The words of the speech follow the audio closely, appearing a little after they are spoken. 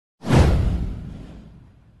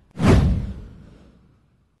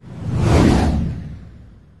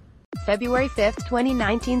February 5,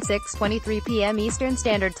 2019, 6:23 p.m. Eastern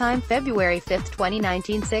Standard Time. February 5,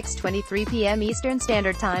 2019, 6:23 p.m. Eastern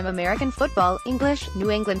Standard Time. American Football, English,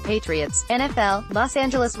 New England Patriots, NFL, Los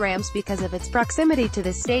Angeles Rams. Because of its proximity to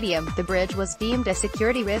this stadium, the bridge was deemed a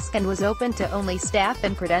security risk and was open to only staff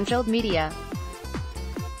and credentialed media.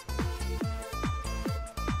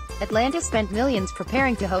 Atlanta spent millions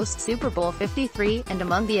preparing to host Super Bowl 53, and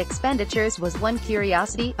among the expenditures was one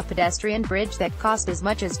curiosity, a pedestrian bridge that cost as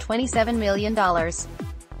much as $27 million.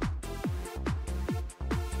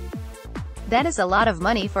 That is a lot of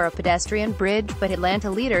money for a pedestrian bridge, but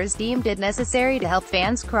Atlanta leaders deemed it necessary to help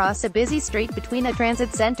fans cross a busy street between a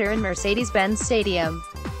transit center and Mercedes-Benz Stadium.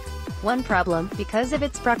 One problem: because of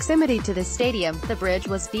its proximity to the stadium, the bridge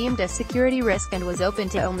was deemed a security risk and was open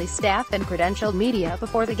to only staff and credentialed media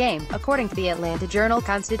before the game, according to the Atlanta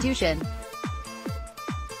Journal-Constitution.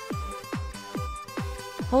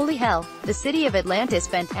 Holy hell! The city of Atlanta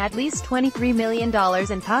spent at least $23 million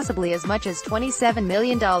and possibly as much as $27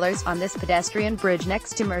 million on this pedestrian bridge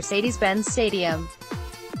next to Mercedes-Benz Stadium.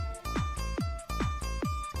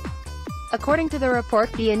 According to the report,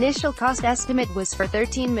 the initial cost estimate was for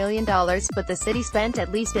 $13 million, but the city spent at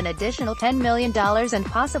least an additional $10 million and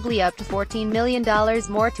possibly up to $14 million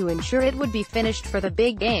more to ensure it would be finished for the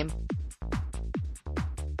big game.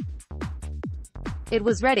 It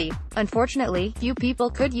was ready. Unfortunately, few people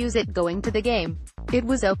could use it going to the game. It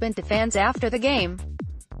was open to fans after the game.